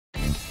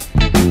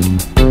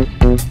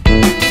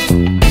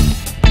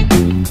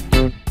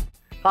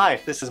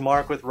Hi, this is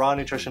Marc with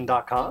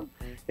RawNutrition.com.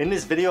 In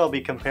this video I'll be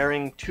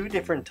comparing two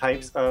different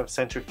types of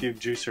centrifuge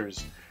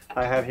juicers.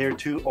 I have here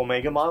two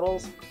Omega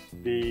models.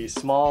 The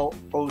small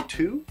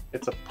O2,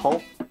 it's a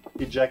pulp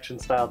ejection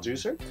style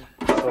juicer.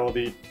 So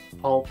the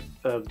pulp,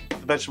 the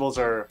vegetables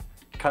are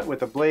cut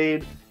with a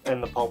blade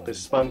and the pulp is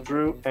spun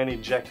through and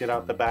ejected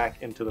out the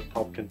back into the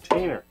pulp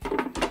container.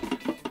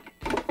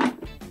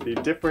 The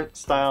different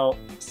style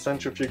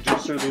centrifuge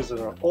juicer, these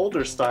are an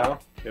older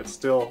style, it's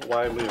still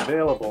widely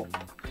available,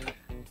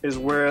 is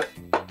where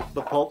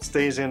the pulp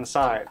stays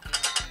inside.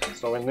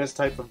 So in this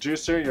type of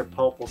juicer, your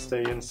pulp will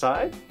stay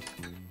inside.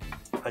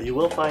 You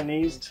will find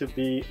these to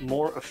be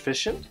more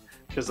efficient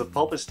because the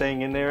pulp is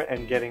staying in there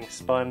and getting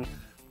spun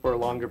for a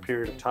longer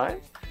period of time.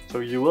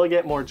 So you will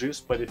get more juice,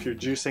 but if you're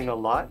juicing a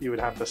lot, you would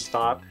have to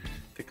stop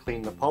to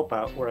clean the pulp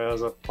out.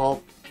 Whereas a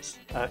pulp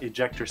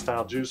ejector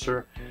style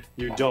juicer,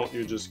 you don't.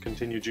 You just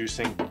continue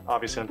juicing,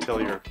 obviously,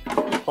 until your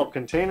pulp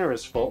container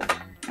is full.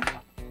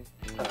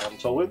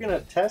 So we're going to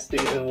test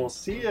these and we'll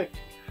see a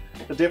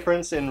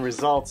difference in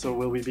results. So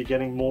will we be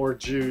getting more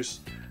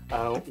juice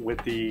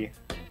with the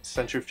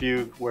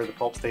centrifuge where the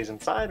pulp stays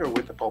inside or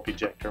with the pulp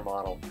ejector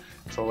model?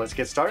 So let's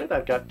get started.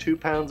 I've got 2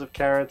 pounds of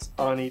carrots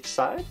on each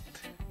side,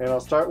 and I'll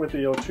start with the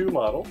O2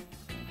 model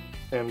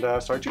and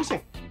start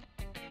juicing.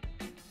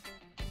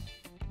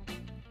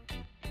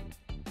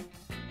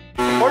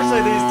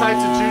 Unfortunately, these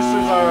types of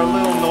juicers are a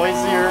little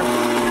noisier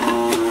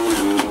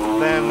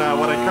than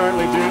what I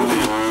currently do, the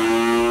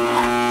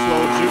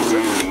slow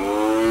juicers.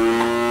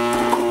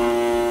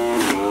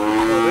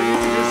 So these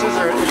juicers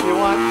are, if you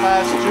want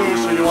fast juice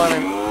or you want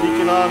an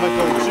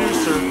economical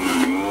juicer,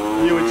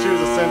 you would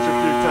choose a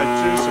centrifuge type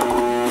juicer.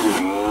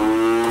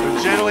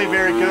 They're generally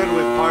very good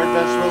with hard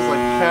vegetables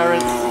like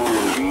carrots,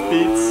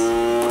 beets,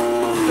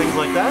 things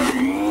like that.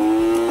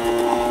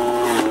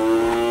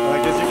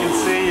 Like as you can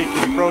see, you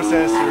can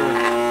process your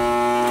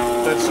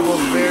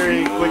vegetables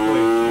very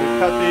quickly. We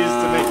cut these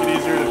to make it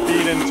easier to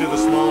feed into the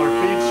smaller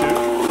feed chute.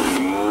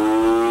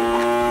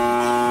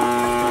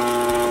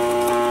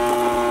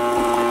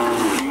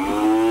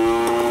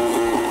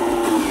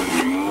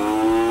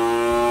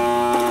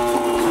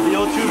 The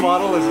O2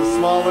 model is the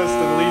smallest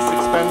and least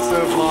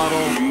expensive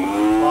model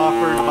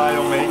offered by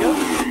Omega.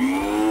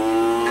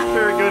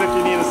 Very good if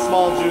you need a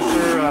small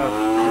juicer, either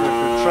if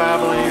you're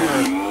traveling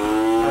or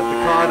at the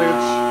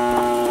cottage.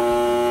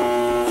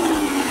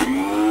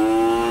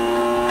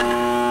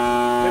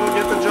 It'll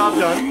get the job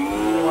done. If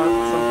you want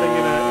something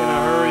in a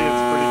hurry,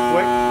 it's pretty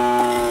quick.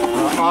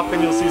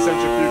 Often you'll see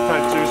centrifuge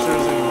type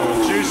juicers in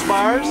juice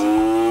bars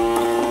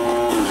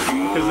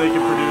because they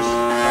can produce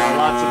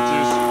lots of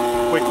juice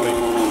quickly.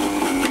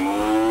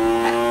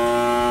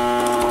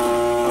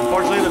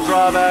 Unfortunately, the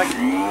drawback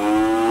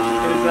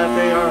is that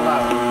they are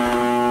loud.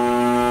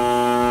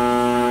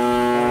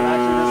 And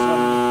actually this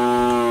one,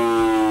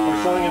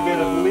 we're showing a bit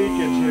of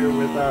leakage here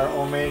with our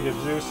Omega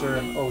juicer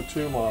and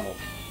O2 model.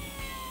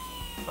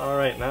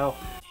 Alright, now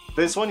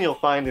this one you'll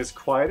find is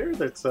quieter.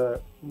 It's a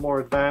more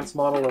advanced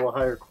model of a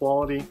higher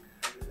quality.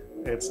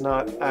 It's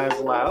not as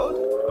loud.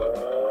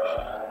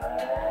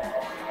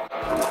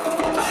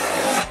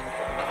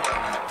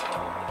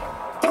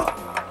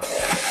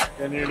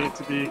 And you need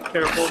to be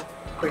careful.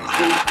 Things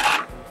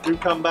do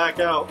come back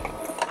out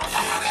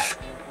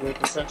with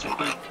the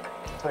centrifuge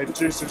type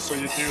juicer, so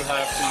you do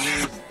have to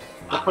use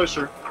the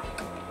pusher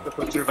to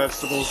put your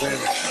vegetables in.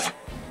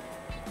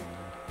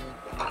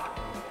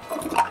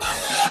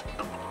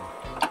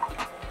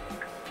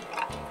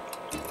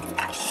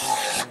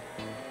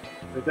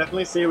 I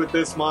definitely see with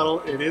this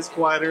model it is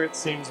quieter, it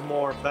seems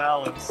more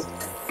balanced.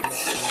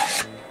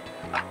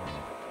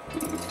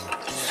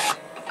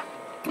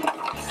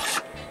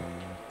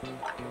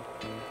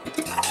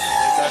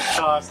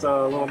 Cost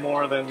a little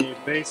more than the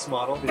base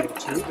model, the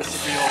O2. This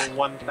is the old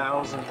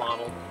 1000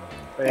 model.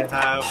 They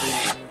have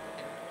the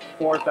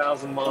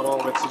 4000 model,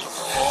 which is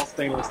all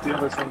stainless steel.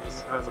 This one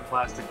just has a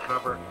plastic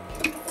cover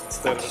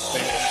instead of a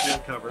stainless steel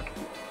cover.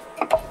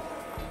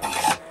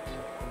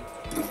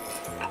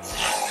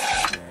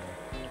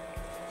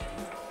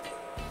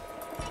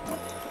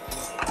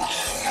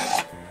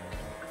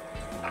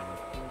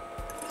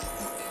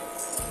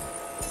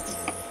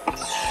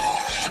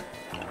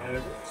 And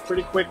it's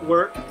pretty quick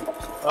work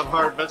of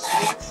hard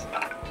vegetables,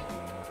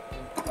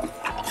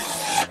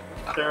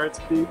 carrots,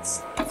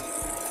 beets,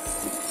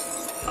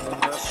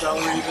 and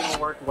celery even will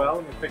work well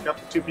when you pick up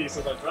the 2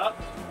 pieces I dropped.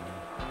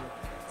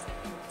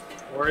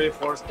 Worry,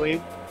 floor's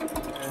clean,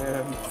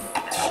 and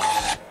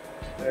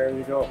there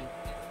you go.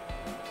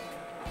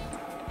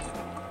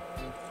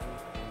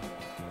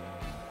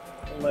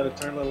 I'll let it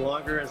turn a little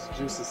longer as the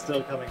juice is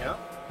still coming out.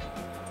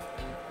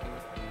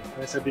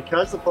 And I said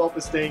because the pulp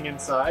is staying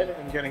inside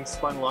and getting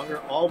spun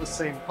longer, all the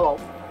same pulp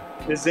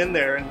is in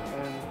there, and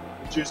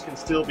the juice can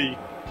still be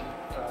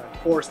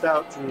forced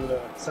out through the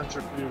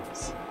centrifuge,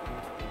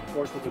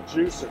 forced with the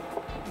juicer.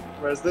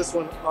 Whereas this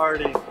one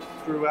already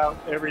threw out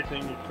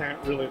everything, you can't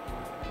really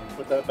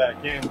put that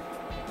back in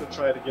to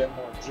try to get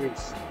more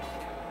juice.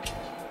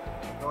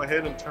 go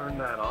ahead and turn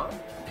that on.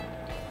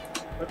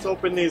 Let's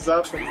open these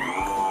up and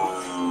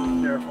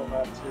be careful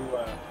not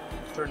to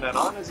turn that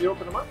on as you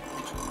open them up.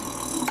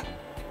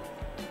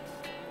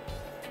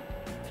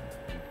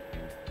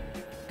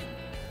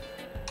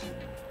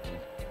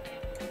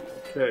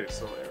 Okay,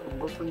 so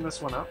we'll open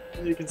this one up.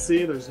 As you can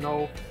see, there's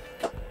no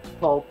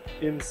pulp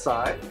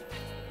inside.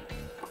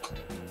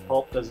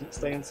 Pulp doesn't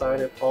stay inside,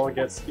 it all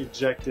gets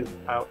ejected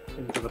out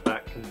into the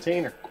back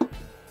container.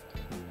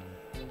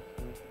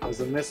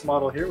 As in this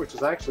model here, which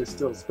is actually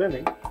still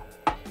spinning,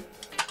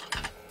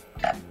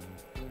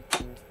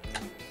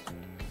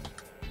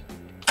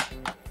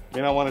 you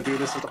may not want to do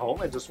this at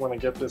home, I just want to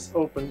get this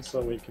open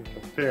so we can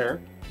compare.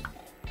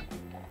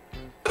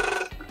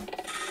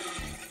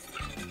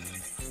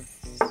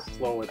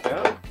 Slow it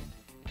down.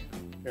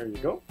 There you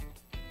go.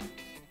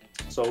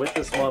 So with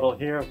this model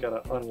here, I've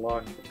got to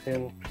unlock the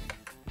pin.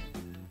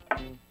 I'll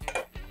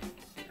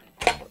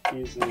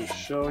easily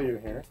show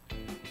you here.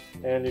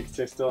 And you can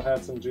see I still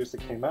had some juice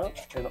that came out,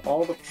 and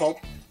all the pulp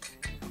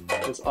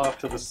is off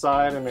to the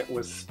side and it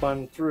was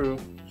spun through,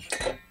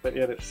 but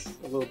yet it's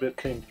a little bit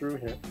came through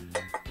here.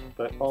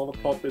 But all the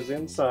pulp is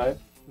inside,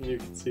 and you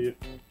can see a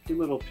few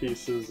little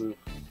pieces of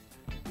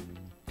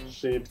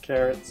shaved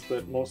carrots,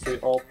 but mostly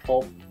all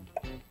pulp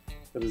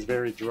that is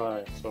very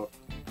dry. So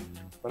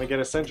when I get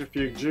a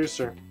centrifuge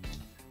juicer,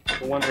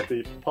 the one with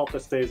the pulp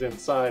that stays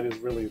inside is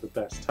really the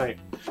best type.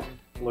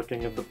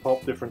 Looking at the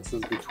pulp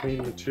differences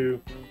between the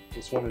two,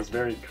 this one is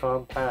very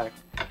compact.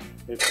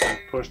 It's been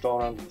pushed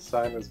all around the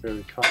side and it's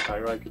very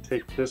compact. I could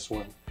take this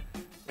one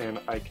and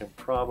I can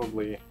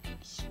probably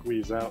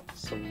squeeze out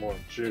some more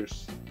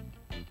juice.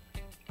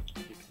 You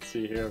can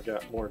see here I've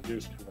got more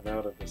juice coming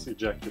out of this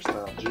ejector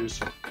style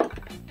juicer.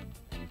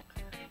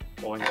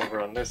 Going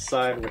over on this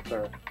side with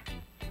our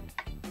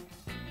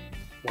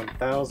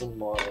 1000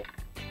 model.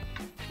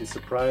 Be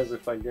surprised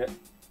if I get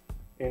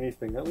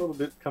anything a little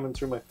bit coming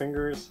through my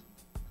fingers,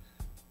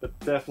 but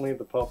definitely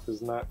the pulp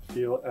does not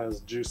feel as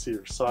juicy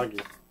or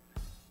soggy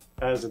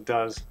as it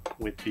does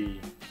with the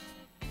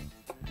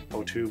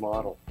 02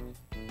 model.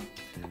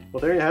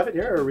 Well, there you have it.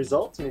 Here are our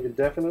results, and you can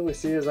definitely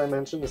see, as I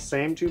mentioned, the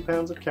same 2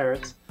 pounds of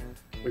carrots.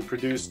 We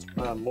produced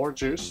more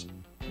juice,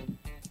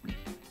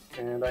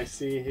 and I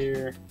see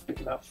here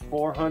about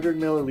 400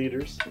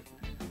 milliliters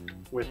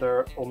with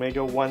our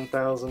Omega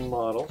 1000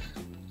 model.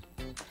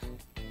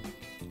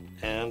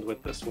 And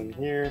with this one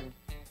here,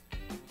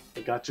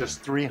 we got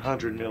just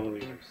 300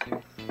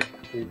 milliliters.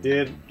 We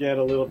did get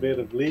a little bit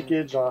of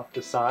leakage off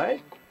the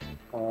side.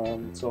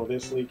 So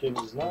this leakage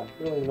is not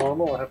really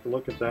normal. I'll have to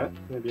look at that.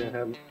 Maybe I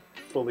haven't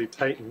fully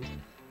tightened.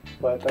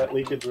 But that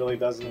leakage really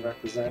doesn't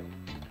represent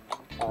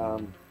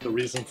the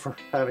reason for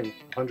having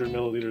 100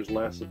 milliliters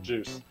less of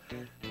juice.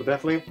 So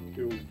definitely, if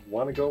you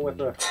want to go with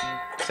a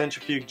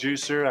centrifuge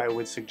juicer, I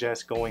would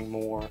suggest going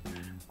more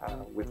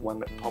with one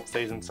that pulp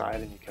stays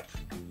inside and you can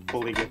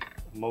fully get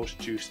most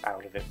juice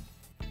out of it.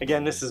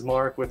 Again, this is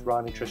Mark with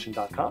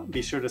RawNutrition.com.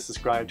 Be sure to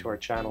subscribe to our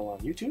channel on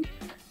YouTube.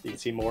 You can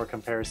see more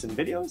comparison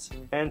videos,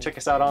 and check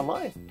us out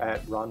online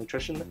at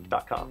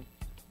RawNutrition.com.